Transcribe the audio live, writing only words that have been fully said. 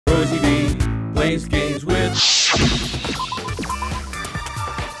plays games with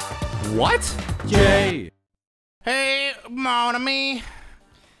What? Jay. Hey, mon ami.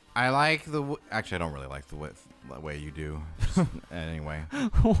 I like the actually, I don't really like the way you do. Anyway.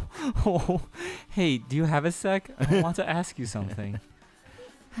 Hey, do you have a sec? I want to ask you something.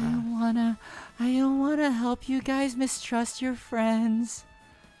 I don't wanna help you guys mistrust your friends.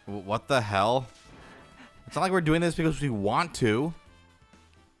 What the hell? It's not like we're doing this because we want to.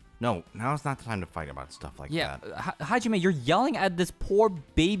 No, now's not the time to fight about stuff like that. Hajime, you're yelling at this poor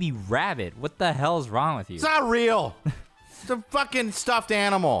baby rabbit. What the hell is wrong with you? It's not real. It's a fucking stuffed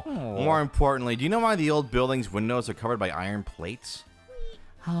animal. Oh. More importantly, do you know why the old building's windows are covered by iron plates?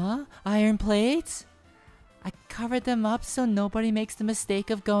 Huh? Iron plates? I covered them up so nobody makes the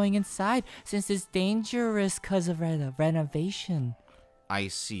mistake of going inside, since it's dangerous because of renovation. I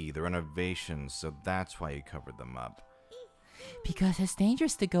see, the renovations, so that's why you covered them up. Because it's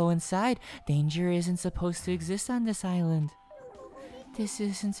dangerous to go inside. Danger isn't supposed to exist on this island. This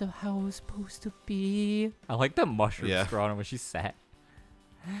isn't how it was supposed to be. I like the mushrooms growing when she's sad.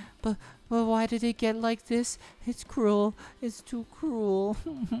 But why did it get like this? It's cruel. It's too cruel.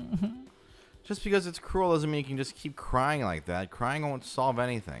 Just because it's cruel doesn't mean you can just keep crying like that. Crying won't solve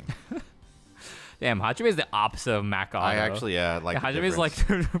anything. Damn, Hajime is the opposite of Makoto. I actually, like Hajime's like,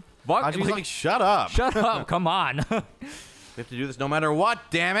 what? Hajime's like, shut up. Shut up, come on. We have to do this no matter what,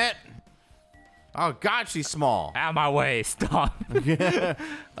 damn it. Oh, God, she's small. Out of my way, stop. Oh,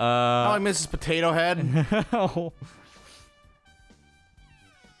 like Mrs. Potato Head. What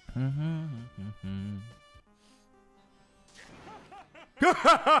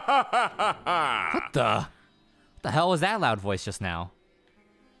the hell was that loud voice just now?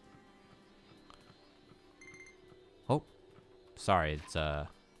 Oh, sorry, it's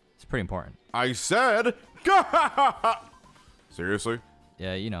pretty important. I said, seriously?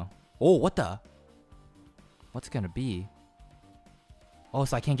 Yeah, you know. Oh, what the? What's it gonna be? Oh,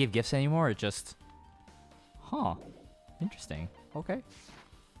 so I can't give gifts anymore? It just... Huh. Interesting. Okay.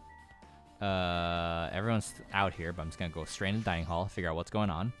 Everyone's out here, but I'm just gonna go straight in the dining hall, figure out what's going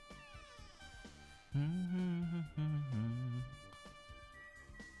on.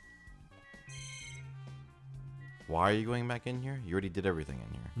 Why are you going back in here? You already did everything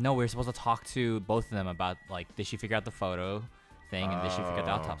in here. No, we were supposed to talk to both of them about, like, did she figure out the photo thing and did she figure out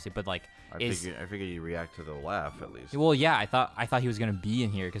the autopsy? But, like, I figured you react to the laugh at least. Well, yeah, I thought he was gonna be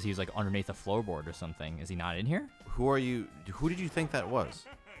in here because he was like underneath the floorboard or something. Is he not in here? Who are you? Who did you think that was?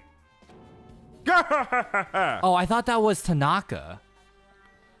 Oh, I thought that was Tanaka.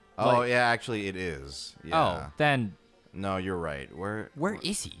 Oh, Like- yeah, actually it is. Yeah. Oh, then No, you're right. Where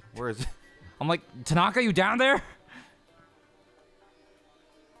is he? Where is I'm like, Tanaka, you down there?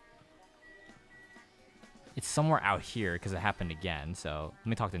 It's somewhere out here because it happened again. So let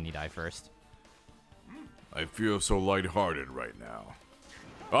me talk to Nidai first. I feel so lighthearted right now.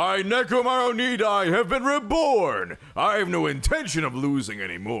 I, Nekomaru Nidai, have been reborn! I have no intention of losing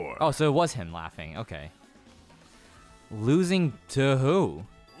anymore. Oh, so it was him laughing. Okay. Losing to who?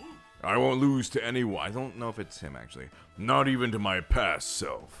 I won't lose to anyone. I don't know if it's him actually. Not even to my past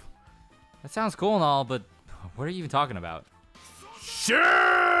self. That sounds cool and all, but what are you even talking about?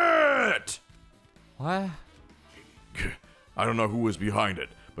 Shit! What? I don't know who was behind it,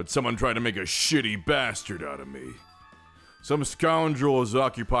 but someone tried to make a shitty bastard out of me. Some scoundrel was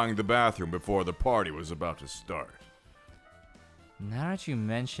occupying the bathroom before the party was about to start. Now that you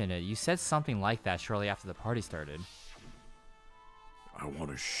mention it, you said something like that shortly after the party started. I want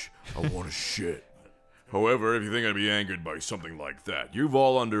to shit. However, if you think I'd be angered by something like that, you've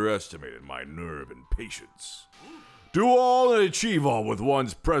all underestimated my nerve and patience. Do all and achieve all with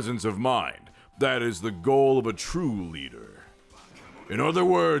one's presence of mind. That is the goal of a true leader. In other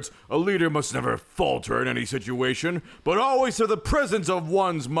words, a leader must never falter in any situation, but always have the presence of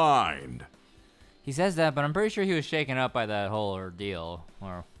one's mind. He says that, but I'm pretty sure he was shaken up by that whole ordeal.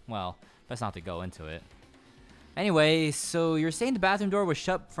 Or, well, best not to go into it. Anyway, so you're saying the bathroom door was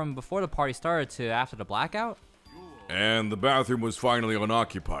shut from before the party started to after the blackout? And the bathroom was finally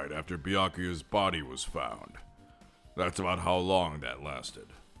unoccupied after Byakuya's body was found. That's about how long that lasted.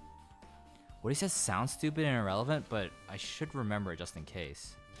 What he says sounds stupid and irrelevant, but I should remember it just in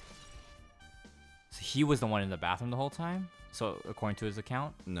case. So he was the one in the bathroom the whole time? So according to his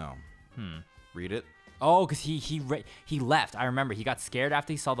account? No. Read it. Oh, because he left. I remember he got scared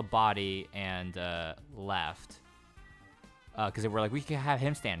after he saw the body and left. Because they were like, we could have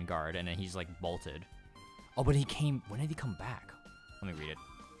him stand guard, and then he's like bolted. Oh, but he came. When did he come back? Let me read it.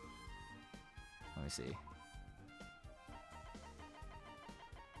 Let me see.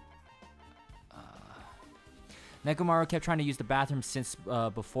 Nekomaru kept trying to use the bathroom since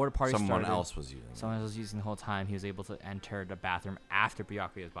before the party started. Someone else was using it. Someone was using the whole time. He was able to enter the bathroom after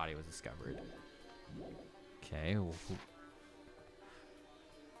Byakuya's body was discovered. Okay.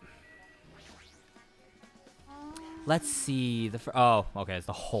 Let's see the. Oh, okay. It's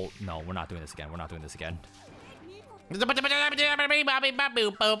the whole. No, we're not doing this again. We're not doing this again.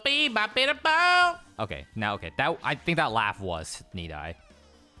 Okay. Now, okay. That I think that laugh was Nidai.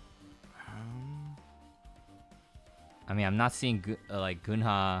 I mean, I'm not seeing like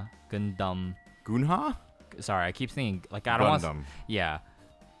Gunha, Gundam. Gunha? Sorry, I keep thinking like I don't want. Gundam. Yeah.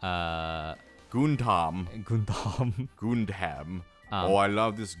 Gundam. Gundam. Gundam. Oh, I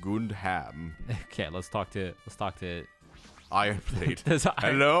love this Gundam. Okay, let's talk to Iron Plate. Iron...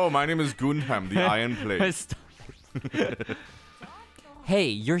 Hello, my name is Gundam, the Iron Plate. Hey,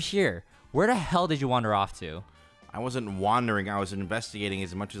 you're here. Where the hell did you wander off to? I wasn't wandering. I was investigating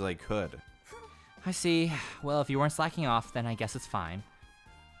as much as I could. I see. Well, if you weren't slacking off, then I guess it's fine.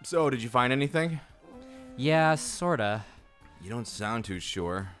 So, did you find anything? Yeah, sorta. You don't sound too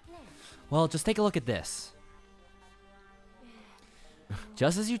sure. Well, just take a look at this.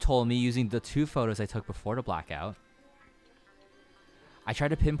 Just as you told me using the 2 photos I took before the blackout, I tried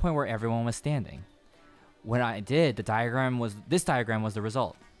to pinpoint where everyone was standing. When I did, this diagram was the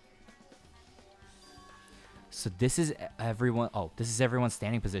result. So this is everyone. Oh, this is everyone's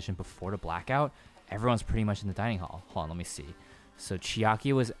standing position before the blackout. Everyone's pretty much in the dining hall. Hold on, let me see. So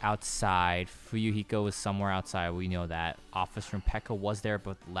Chiaki was outside. Fuyuhiko was somewhere outside. We know that. Office room. Pekka was there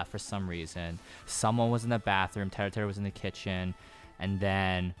but left for some reason. Someone was in the bathroom. Teruteru was in the kitchen. And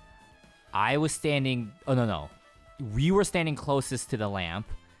then I was standing. Oh, no. We were standing closest to the lamp.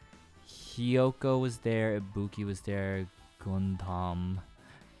 Hyoko was there. Ibuki was there. Gundam.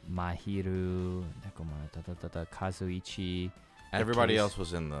 Mahiru. Kazuichi. Everybody else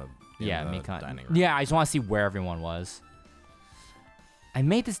was in the dining room. Yeah, I just want to see where everyone was. I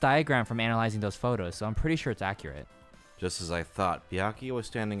made this diagram from analyzing those photos, so I'm pretty sure it's accurate. Just as I thought, Byakuya was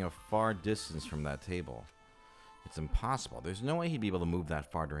standing a far distance from that table. It's impossible. There's no way he'd be able to move that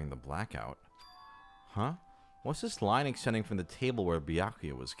far during the blackout. Huh? What's this line extending from the table where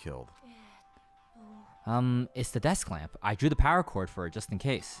Byakuya was killed? It's the desk lamp. I drew the power cord for it just in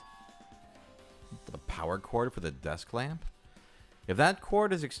case. The power cord for the desk lamp? If that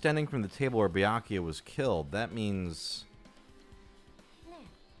cord is extending from the table where Byakuya was killed, that means...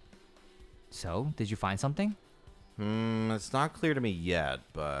 So, did you find something? It's not clear to me yet,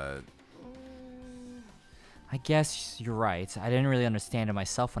 but... I guess you're right. I didn't really understand it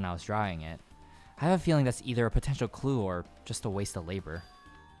myself when I was drawing it. I have a feeling that's either a potential clue or just a waste of labor.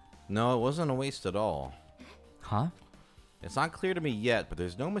 No, it wasn't a waste at all. Huh? It's not clear to me yet, but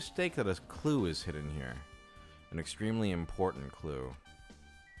there's no mistake that a clue is hidden here. An extremely important clue.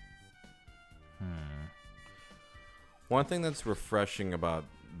 One thing that's refreshing about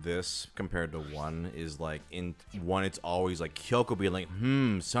this compared to 1 is like in 1 it's always like Kyoko being like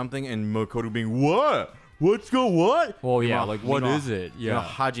something and Makoto being what? What? Oh yeah, like what is it? Yeah. You know,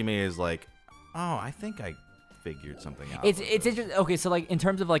 Hajime is like, oh, I think I figured something out. It's interesting. Okay, so like in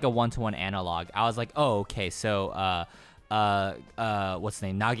terms of like a 1-to-1 analog, I was like, oh, okay, so what's the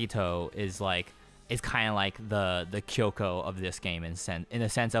name? Nagito is kind of like the Kyoko of this game in the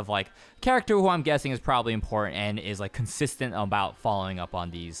sense of like character who I'm guessing is probably important and is like consistent about following up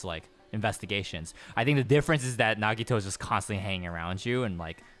on these like investigations. I think the difference is that Nagito is just constantly hanging around you and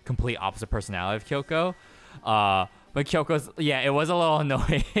like complete opposite personality of Kyoko. But Kyoko's, yeah, it was a little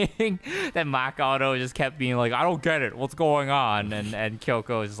annoying that Makoto just kept being like, I don't get it, what's going on? And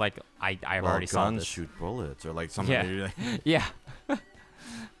Kyoko is like, I've already saw this. Guns shoot bullets or like something. Yeah. Yeah. All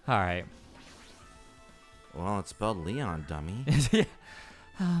right. Well, it's spelled Leon, dummy. Yeah.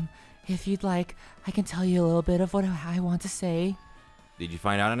 If you'd like, I can tell you a little bit of what I want to say. Did you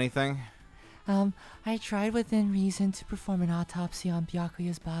find out anything? I tried within reason to perform an autopsy on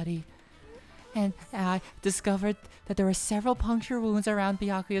Byakuya's body. And I discovered that there were several puncture wounds around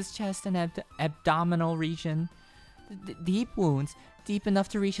Byakuya's chest and abdominal region. Deep wounds, deep enough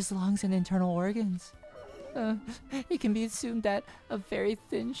to reach his lungs and internal organs. It can be assumed that a very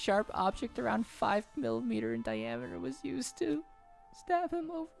thin, sharp object around 5 millimeters in diameter was used to stab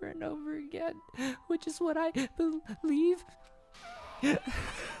him over and over again, which is what I believe. Yeah.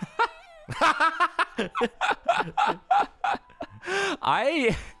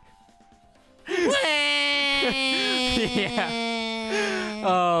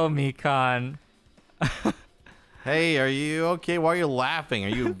 Oh, Mikan. Hey, are you okay? Why are you laughing? Are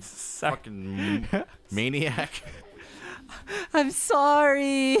you fucking maniac? I'm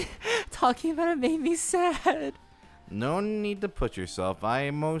sorry. Talking about it made me sad. No need to put yourself. I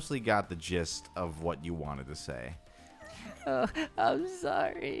mostly got the gist of what you wanted to say. Oh, I'm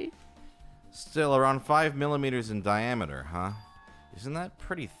sorry. Still around 5 millimeters in diameter, huh? Isn't that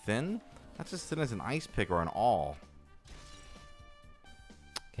pretty thin? That's as thin as an ice pick or an awl.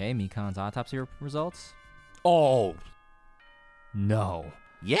 Okay, Mikan's autopsy results. Oh, no.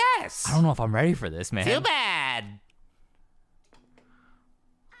 Yes! I don't know if I'm ready for this, man. Too bad!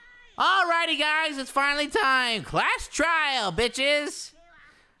 Alrighty, guys, it's finally time. Class trial, bitches!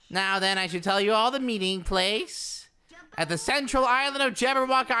 Now then, I should tell you all the meeting place. At the central island of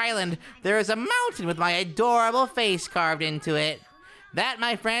Jabberwock Island, there is a mountain with my adorable face carved into it. That,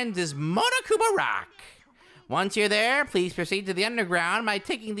 my friends, is Monokuma Rock. Once you're there, please proceed to the underground by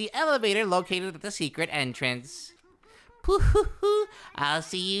taking the elevator located at the secret entrance. Pooh-hoo-hoo, I'll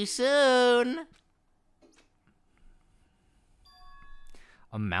see you soon.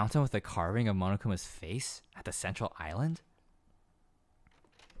 A mountain with a carving of Monokuma's face at the central island?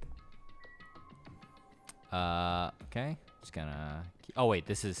 Okay. Just gonna... Oh, wait,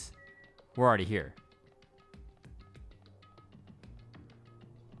 this is... We're already here.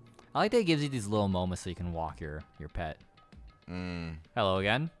 I like that it gives you these little moments so you can walk your pet. Hello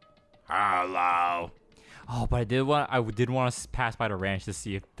again. Hello. Oh, but I did want to pass by the ranch to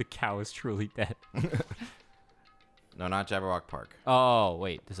see if the cow is truly dead. No, not Jabberwock Park. Oh,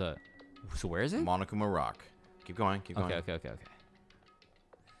 wait. There's a... So where is it? Monokuma Rock. Keep going, keep going. Okay.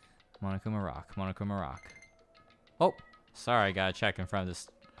 Monokuma Rock. Oh, sorry. I gotta check in front of this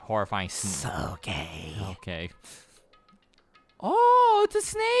horrifying snake. Okay. Okay. Oh, it's a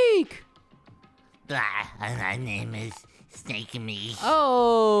snake! My name is Snake Me.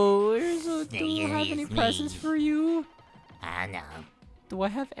 Oh, do I have Snake any is presents me. for you? I know. Do I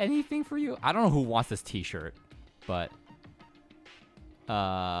have anything for you? I don't know who wants this t-shirt, but...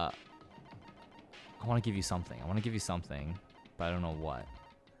 I want to give you something. But I don't know what.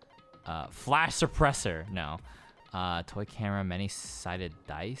 Flash suppressor. No. Toy camera, many-sided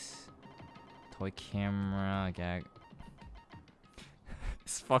dice. Toy camera, gag...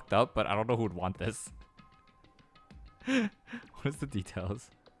 It's fucked up, but I don't know who would want this. What is the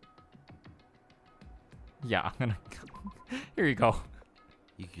details? Yeah, I'm gonna... Here you go.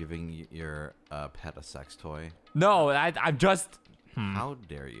 You giving your pet a sex toy? No, I'm just... How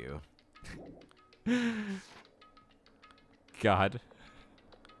dare you? God.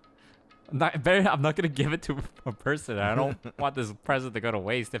 I'm not gonna give it to a person. I don't want this present to go to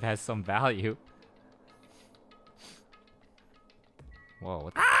waste if it has some value. Whoa.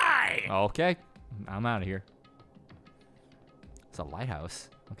 What the okay. I'm out of here. It's a lighthouse.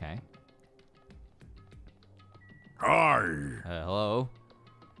 Okay. Hi. Hello.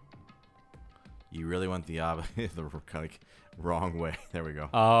 You really went the kind of wrong way. There we go.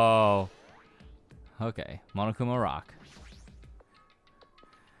 Oh. Okay. Monokuma Rock.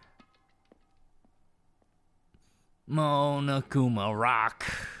 Monokuma Rock.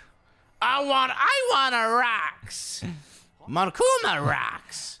 I want a rocks. Monokuma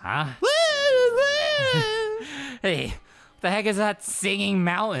rocks. Huh? Hey, what the heck is that singing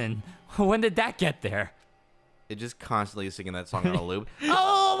mountain? When did that get there? It just constantly singing that song on a loop.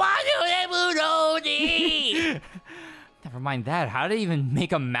 Never mind that. How did they even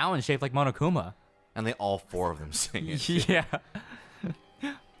make a mountain shaped like Monokuma? And they all four of them sing it. Yeah.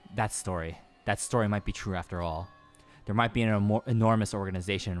 That story might be true after all. There might be an enormous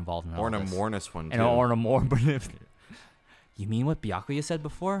organization involved in all Or an this. amornous one, too. And or more. You mean what Byakuya said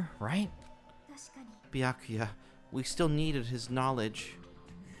before, right? Byakuya, we still needed his knowledge.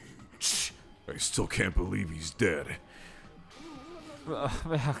 I still can't believe he's dead.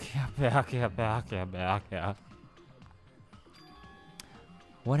 Byakuya.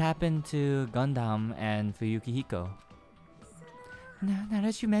 What happened to Gundam and Fuyuki Hiko? Now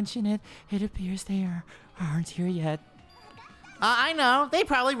that you mention it, it appears they aren't here yet. I know. They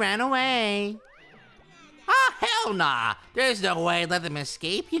probably ran away. Ah, hell nah. There's no way I'd let them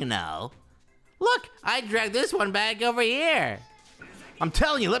escape, you know. Look, I dragged this one back over here. I'm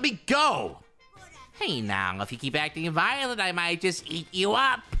telling you, let me go. Hey, now, if you keep acting violent, I might just eat you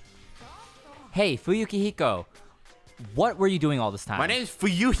up. Hey, Fuyuki Hiko. What were you doing all this time? My name's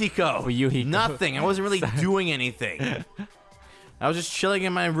Fuyuhiko. Fuyuhiko. Nothing. I wasn't really doing anything. I was just chilling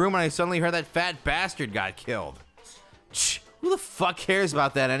in my room and I suddenly heard that fat bastard got killed. Shh. Who the fuck cares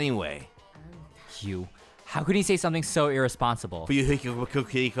about that anyway? You. How could he say something so irresponsible?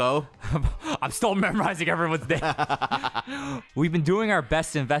 Fuyuhiko. I'm still memorizing everyone's name. We've been doing our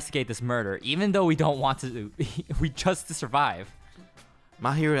best to investigate this murder, even though we don't want to. We just to survive.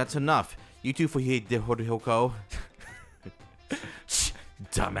 Mahiru, that's enough. You too, Fuyuhiko. Shh,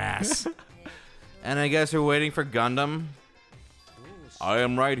 dumbass. And I guess we're waiting for Gundam? I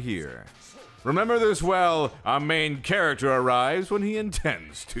am right here. Remember this well, our main character arrives when he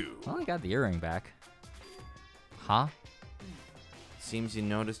intends to. Well, I got the earring back. Huh? Seems you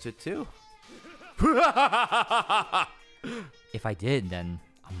noticed it too. If I did, then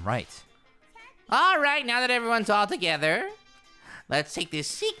I'm right. All right, now that everyone's all together, let's take this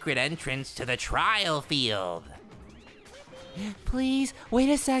secret entrance to the trial field. Please, wait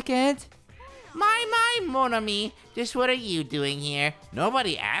a second. My, mon ami, just what are you doing here?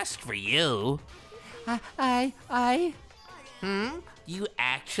 Nobody asked for you. I... Do you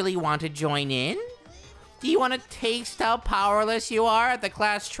actually want to join in? Do you want to taste how powerless you are at the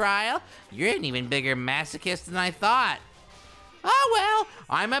class trial? You're an even bigger masochist than I thought. Oh well,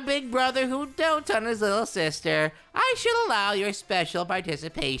 I'm a big brother who dotes on his little sister. I shall allow your special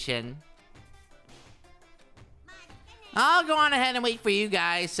participation. I'll go on ahead and wait for you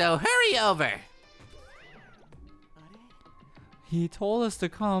guys, so hurry over. He told us to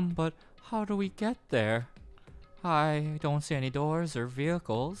come, but how do we get there? I don't see any doors or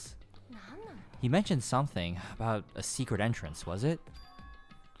vehicles. He mentioned something about a secret entrance, was it?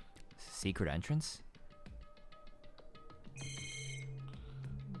 Secret entrance?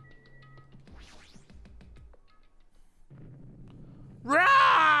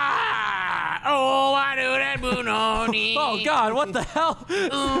 Rah! Oh, I do that bunoni. Oh god, what the hell?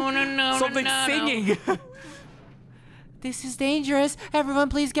 Something no. singing! This is dangerous. Everyone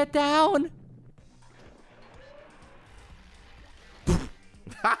please get down.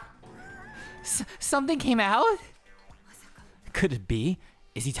 Something came out? Could it be?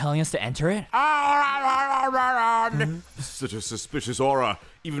 Is he telling us to enter it? Such a suspicious aura.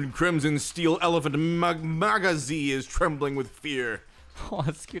 Even Crimson Steel Elephant Magazi is trembling with fear. Oh,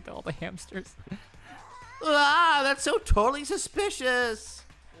 that's cute, all the hamsters. That's so totally suspicious.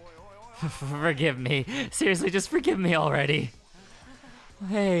 Forgive me. Seriously, just forgive me already.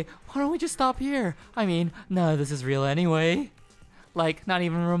 Hey, why don't we just stop here? I mean, none of this is real anyway. Like, not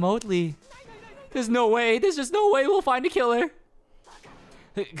even remotely. There's just no way we'll find a killer.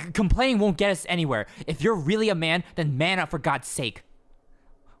 Complaining won't get us anywhere. If you're really a man, then man up for God's sake.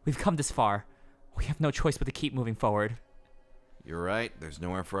 We've come this far. We have no choice but to keep moving forward. You're right. There's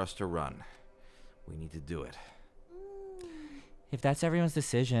nowhere for us to run. We need to do it. If that's everyone's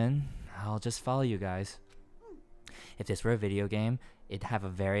decision, I'll just follow you guys. If this were a video game, it'd have a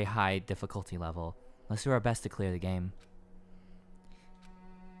very high difficulty level. Let's do our best to clear the game.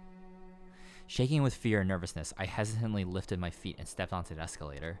 Shaking with fear and nervousness, I hesitantly lifted my feet and stepped onto the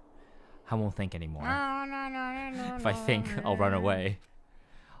escalator. I won't think anymore. If I think, I'll run away.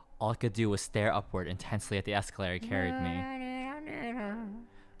 All I could do was stare upward intensely at the escalator carried me.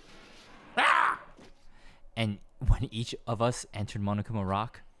 And when each of us entered Monokuma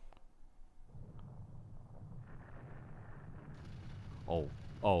Rock...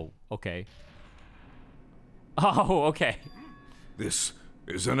 Oh, okay. Oh, okay. This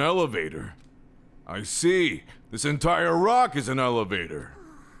is an elevator. I see. This entire rock is an elevator.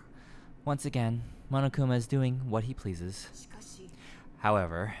 Once again, Monokuma is doing what he pleases.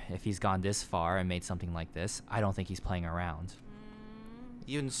 However, if he's gone this far and made something like this, I don't think he's playing around.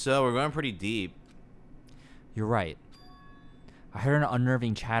 Even so, we're going pretty deep. You're right. I heard an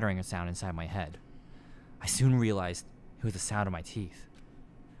unnerving chattering sound inside my head. I soon realized it was the sound of my teeth.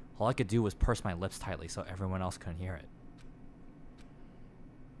 All I could do was purse my lips tightly so everyone else couldn't hear it.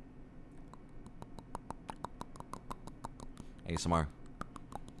 ASMR.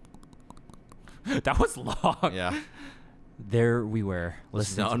 That was long. Yeah. There we were,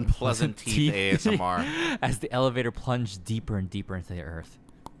 Listen listening to to unpleasant teeth ASMR. as the elevator plunged deeper and deeper into the earth.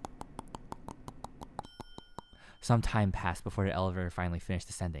 Some time passed before the elevator finally finished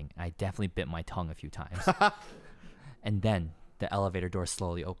descending, and I definitely bit my tongue a few times. And then the elevator door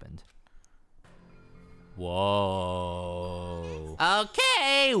slowly opened. Whoa.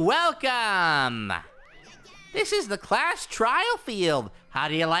 Okay, welcome. This is the class trial field. How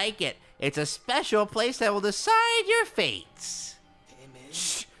do you like it? It's a special place that will decide your fates.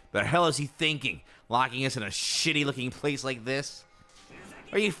 Shh! The hell is he thinking? Locking us in a shitty-looking place like this?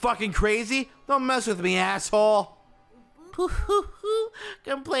 Are you fucking crazy? Don't mess with me, asshole!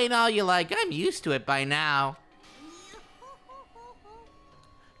 Complain all you like. I'm used to it by now.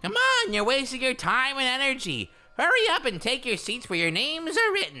 Come on, you're wasting your time and energy. Hurry up and take your seats where your names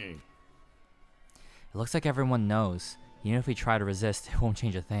are written. It looks like everyone knows. Even if we try to resist, it won't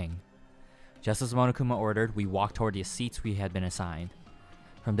change a thing. Just as Monokuma ordered, we walked toward the seats we had been assigned.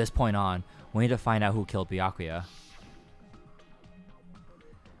 From this point on, we need to find out who killed Byakuya.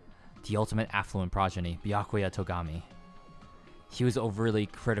 The ultimate affluent progeny, Byakuya Togami. He was overly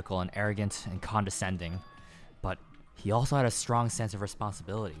critical and arrogant and condescending, but he also had a strong sense of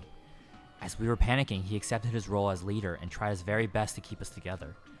responsibility. As we were panicking, he accepted his role as leader and tried his very best to keep us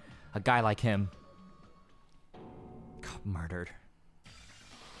together. A guy like him got murdered.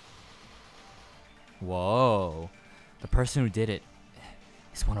 Whoa. The person who did it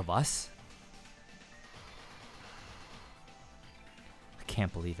is one of us? I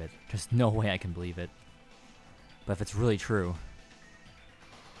can't believe it. There's no way I can believe it. But if it's really true,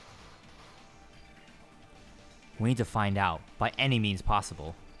 we need to find out by any means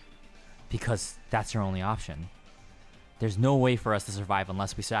possible. Because that's our only option. There's no way for us to survive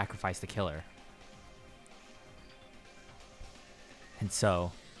unless we sacrifice the killer. And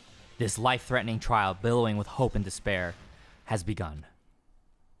so, this life-threatening trial, billowing with hope and despair, has begun.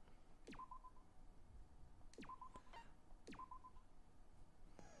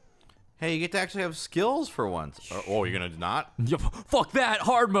 Hey, you get to actually have skills for once. Oh, you're gonna not? Fuck that!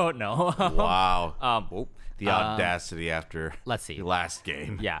 Hard mode! No. Wow. The audacity after let's see. the last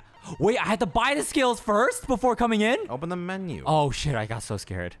game. Yeah. Wait, I had to buy the skills first before coming in? Open the menu. Oh shit, I got so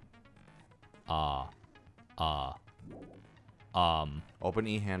scared. Open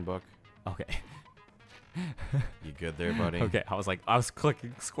e-handbook. Okay. You good there, buddy? Okay, I was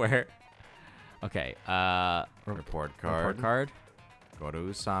clicking square. Okay, Report card. report card. Go to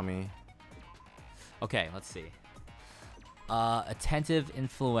Usami. Okay, let's see. Attentive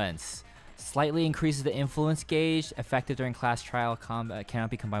influence. Slightly increases the influence gauge. Effective during class trial combat.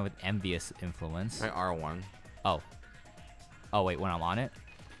 Cannot be combined with envious influence. Try R1. Oh. Oh, wait, when I'm on it?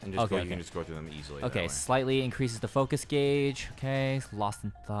 And just Okay, you can okay. just go through them easily. Okay, slightly increases the focus gauge. Okay, lost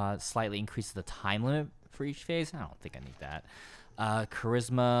in thought. Slightly increases the time limit for each phase. I don't think I need that.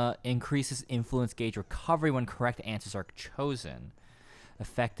 Charisma increases influence gauge recovery when correct answers are chosen.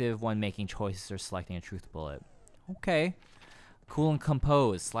 Effective when making choices or selecting a truth bullet. Okay. Cool and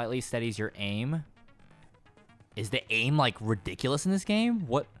composed. Slightly steadies your aim. Is the aim, like, ridiculous in this game?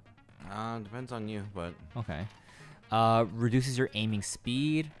 What? Depends on you, but... Okay. Reduces your aiming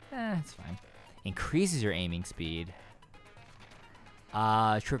speed. It's fine. Increases your aiming speed.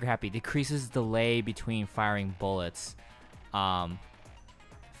 Trigger happy. Decreases delay between firing bullets.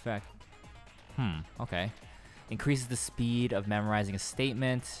 Effect. Okay. Increases the speed of memorizing a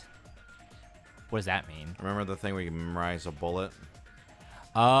statement. What does that mean? Remember the thing where you memorize a bullet?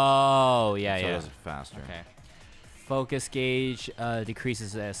 Oh, yeah, So it yeah. does it faster. Okay. Focus gauge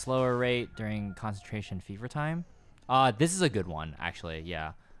decreases at a slower rate during concentration fever time. This is a good one, actually.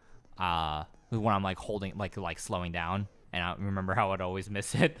 Yeah. When I'm like holding, like slowing down, and I remember how I'd always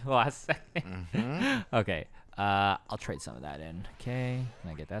miss it last second. Okay. I'll trade some of that in. Okay.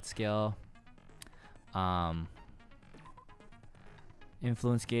 And I get that skill.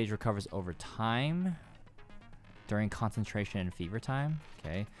 Influence gauge recovers over time during concentration and fever time.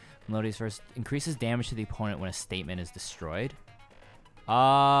 Okay. Melodious first increases damage to the opponent when a statement is destroyed. We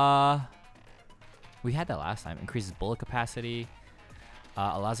had that last time. Increases bullet capacity.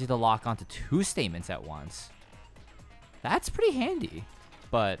 Allows you to lock onto 2 statements at once. That's pretty handy.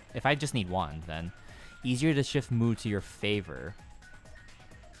 But if I just need one, then easier to shift mood to your favor.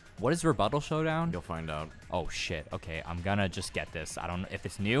 What is Rebuttal Showdown? You'll find out. Oh shit. Okay, I'm gonna just get this. I don't know if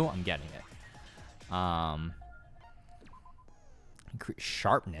it's new. I'm getting it.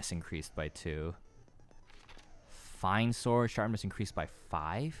 Sharpness increased by 2. Fine sword sharpness increased by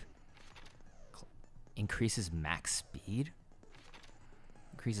 5. Increases max speed.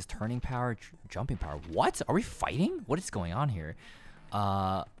 Increases turning power, jumping power. What? Are we fighting? What is going on here?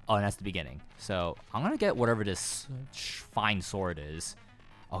 Oh, and that's the beginning. So I'm gonna get whatever this fine sword is.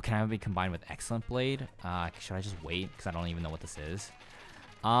 Oh, can I be combined with excellent blade? Should I just wait? Because I don't even know what this is.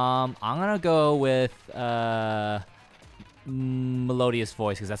 I'm gonna go with melodious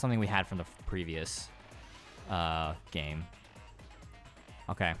voice because that's something we had from the previous game.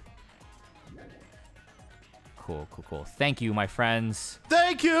 Okay. Cool, cool, cool. Thank you, my friends.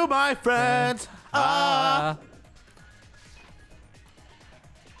 Thank you, my friends.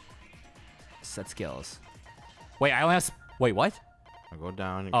 Set skills. Wait, I only have. Wait, what? I'll go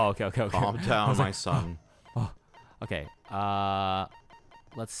down. Oh, okay, okay, okay. Calm down, my son. Okay.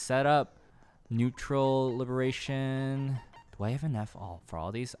 Let's set up neutral liberation. Do I have an F for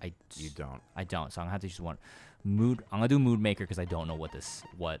all these? You don't. I don't. So I'm gonna have to choose one. Mood. I'm gonna do mood maker because I don't know what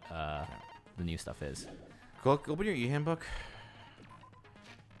the new stuff is. Go open your e-handbook.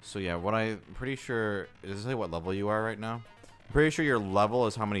 So yeah, what I'm pretty sure does it say what level you are right now? I'm pretty sure your level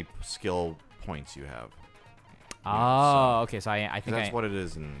is how many skill points you have. Oh, okay. So I think that's what it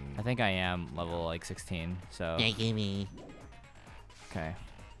is. I think I am level like 16. So. Yeah, gimme. Okay.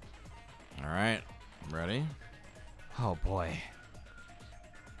 All right, ready? Oh boy.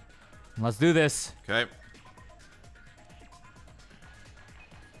 Let's do this. Okay.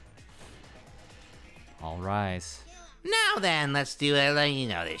 All rise. Now then, let's do it. You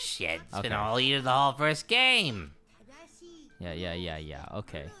know this shit. It's been all year the whole first game. Yeah.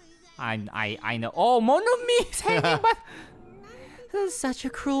 Okay. I know. Oh, Monomi's hanging, but this is such a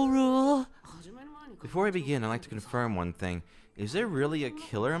cruel rule. Before we begin, I'd like to confirm one thing. Is there really a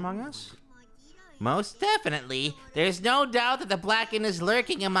killer among us? Most definitely. There's no doubt that the Blacken is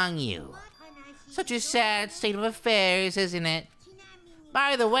lurking among you. Such a sad state of affairs, isn't it?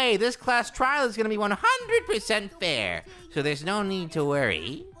 By the way, this class trial is going to be 100% fair, so there's no need to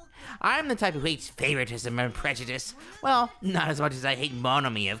worry. I'm the type who hates favoritism and prejudice. Well, not as much as I hate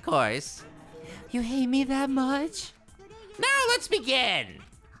Monomi, of course. You hate me that much? Now let's begin!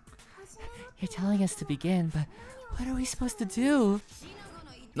 You're telling us to begin, but what are we supposed to do?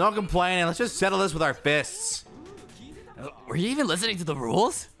 No complaining. Let's just settle this with our fists. Were you even listening to the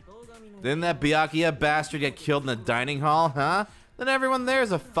rules? Didn't that Byakuya bastard get killed in the dining hall, huh? Then everyone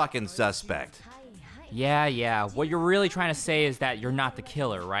there's a fucking suspect. Yeah. What you're really trying to say is that you're not the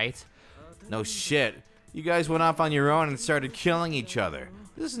killer, right? No shit. You guys went off on your own and started killing each other.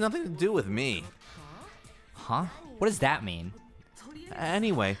 This has nothing to do with me. Huh? What does that mean?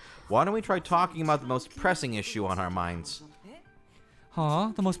 Anyway, why don't we try talking about the most pressing issue on our minds?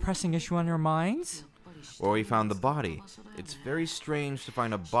 Huh? The most pressing issue on your minds? Where we found the body. It's very strange to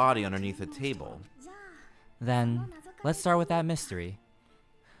find a body underneath a table. Then, let's start with that mystery.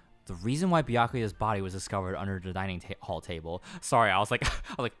 The reason why Byakuya's body was discovered under the dining hall table. Sorry, I was like,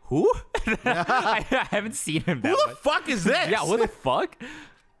 who? I haven't seen him that Who the much. fuck is this? Yeah, what the fuck?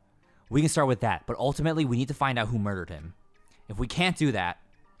 We can start with that, but ultimately we need to find out who murdered him. If we can't do that,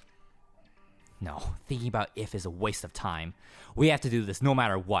 no, thinking about if is a waste of time. We have to do this no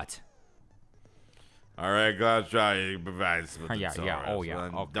matter what. All right, let's try to provide some. Yeah.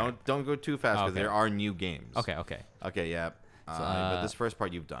 Okay. Don't go too fast because Okay. there are new games. Okay. Okay, yeah. But this first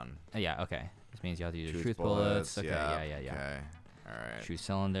part you've done. Yeah, okay. This means you have to use truth bullets. Okay, yeah. Okay. All right. Shoot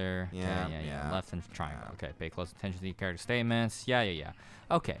cylinder. Yeah. Left and triangle. Okay, pay close attention to the character statements. Yeah.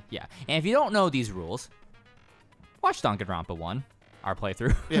 Okay, yeah. And if you don't know these rules, watch Danganronpa 1, our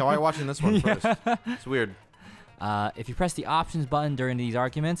playthrough. Yeah, why are you watching this one first? It's weird. If you press the options button during these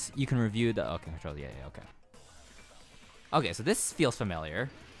arguments, you can review the... Okay, control. Yeah, okay. Okay, so this feels familiar.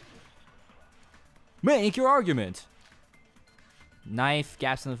 Make your argument. Knife,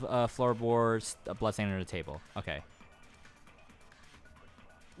 gaps in the floorboards, a bloodstain under the table. Okay.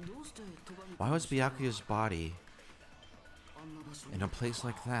 Why was Byakuya's body in a place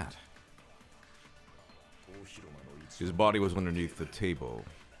like that? His body was underneath the table.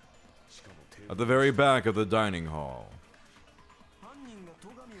 At the very back of the dining hall.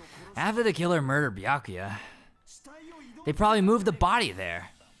 After the killer murdered Byakuya, they probably moved the body there.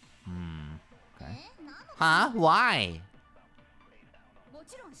 Okay. Huh? Why?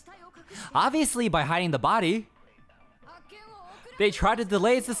 Obviously, by hiding the body, they tried to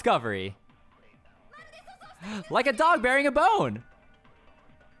delay its discovery. Like a dog burying a bone.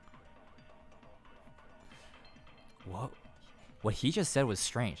 What he just said was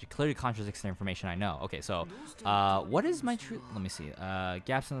strange. It clearly contradicts the information I know. Okay, so, what is my truth? Let me see.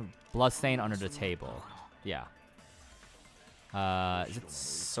 Gaps in the bloodstain under the table. Yeah. Is it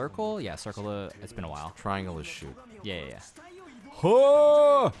circle? Yeah, circle. It's been a while. Triangle is shoot. Yeah.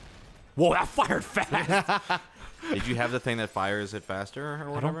 Oh! Whoa, that fired fast. Did you have the thing that fires it faster or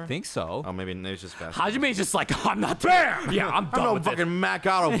whatever? I don't think so. Oh, maybe it's just faster. Hajime's just like, I'm not there. Yeah, I'm done no with fucking this.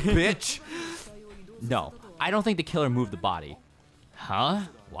 Makoto, bitch. No, I don't think the killer moved the body. Huh?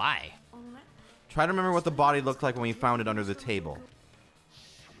 Why? Try to remember what the body looked like when we found it under the table.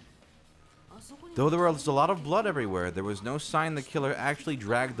 Though there was a lot of blood everywhere, there was no sign the killer actually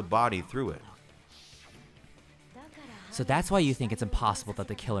dragged the body through it. So that's why you think it's impossible that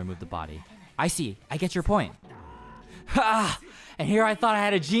the killer moved the body. I see. I get your point. Ha! And here I thought I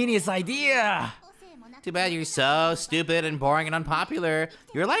had a genius idea. Too bad you're so stupid and boring and unpopular.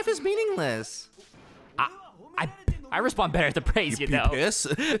 Your life is meaningless. I respond better to praise, you know. Piss?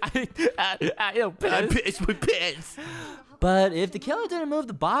 I piss. Piss. But if the killer didn't move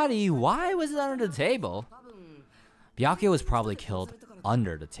the body, why was it under the table? Byakuya was probably killed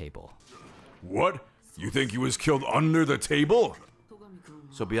under the table. What? You think he was killed under the table?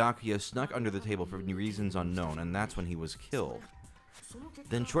 So Byakuya snuck under the table for reasons unknown, and that's when he was killed.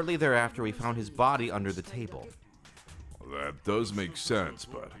 Then shortly thereafter, we found his body under the table. That does make sense,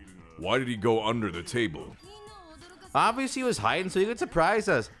 but why did he go under the table? Obviously, he was hiding so he could surprise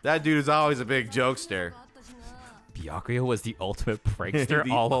us. That dude is always a big jokester. Byakuya was the ultimate prankster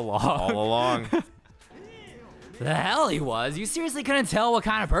all along. All along. The hell he was? You seriously couldn't tell what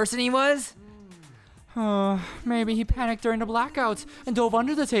kind of person he was? Maybe he panicked during the blackouts and dove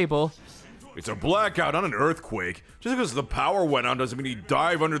under the table. It's a blackout, not an earthquake. Just because the power went out doesn't mean he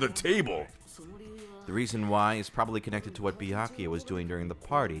dive under the table. The reason why is probably connected to what Byakuya was doing during the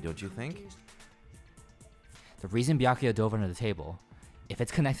party, don't you think? The reason Byakuya dove under the table, if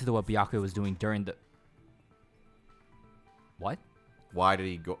it's connected to what Byakuya was doing during the... What? Why did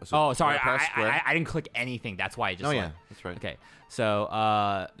he go? So Oh, sorry, press square. I didn't click anything. That's why I just... Oh, yeah, that's right. Okay, so,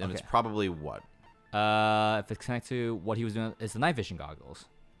 And okay. it's probably what? If it's connected to what he was doing, it's the night vision goggles.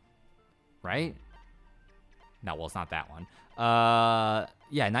 Right? No, well, it's not that one.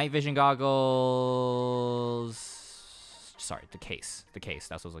 Yeah, night vision goggles. Sorry, the case. The case,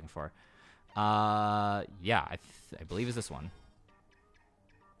 that's what I was looking for. Yeah, I believe it's this one.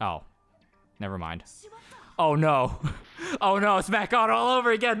 Oh, never mind. Oh, no. Oh, no, it's back on all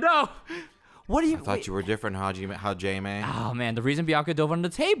over again. No! What do you... I thought you were different, Hajime. Oh, man, the reason Byakuya dove under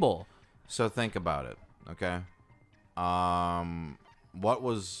the table. So think about it, okay? What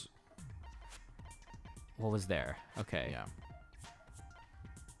was there? Okay. Yeah.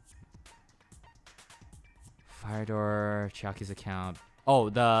 Fire door, Chiaki's account. Oh,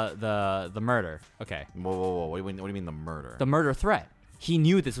 the murder. Okay. Whoa. What do you mean the murder? The murder threat. He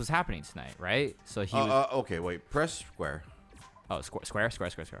knew this was happening tonight, right? So he was... Okay, wait. Press square. Oh, square.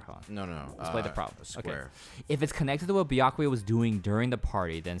 Hold on. No. Let's play the problem. Square. Okay. If it's connected to what Byakuya was doing during the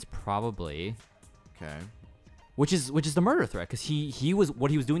party, then it's probably... Okay. Which is the murder threat, because he was... What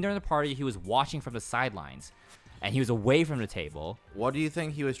he was doing during the party, he was watching from the sidelines. And he was away from the table. What do you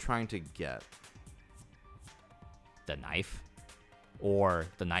think he was trying to get? The knife. Or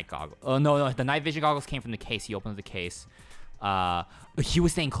the night goggle. Oh, no. The night vision goggles came from the case. He opened the case. He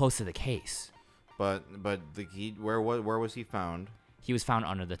was staying close to the case. But where was he found? He was found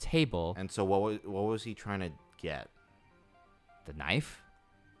under the table. And so what was he trying to get? The knife?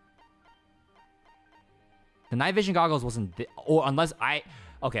 The night vision goggles wasn't... Or unless I...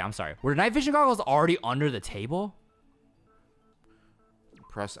 Okay, I'm sorry. Were the night vision goggles already under the table?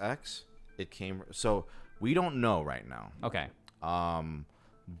 Press X. It came... So, we don't know right now. Okay.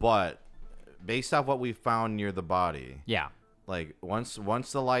 But based off what we found near the body... Yeah. Like, once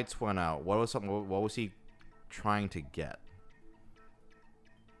the lights went out, what was he trying to get?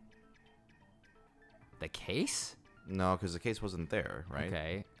 The case? No, because the case wasn't there, right?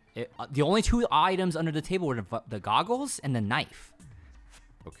 Okay. The only two items under the table were the goggles and the knife.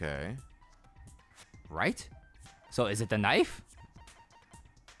 Okay. Right? So is it the knife?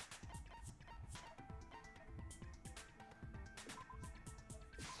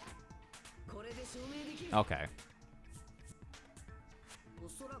 Okay.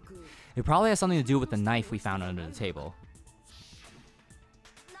 It probably has something to do with the knife we found under the table.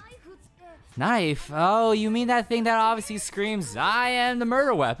 Knife? Oh, you mean that thing that obviously screams, I am the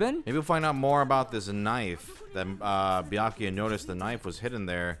murder weapon? Maybe we'll find out more about this knife that Byakuya noticed the knife was hidden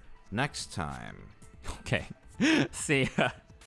there next time. Okay. See ya.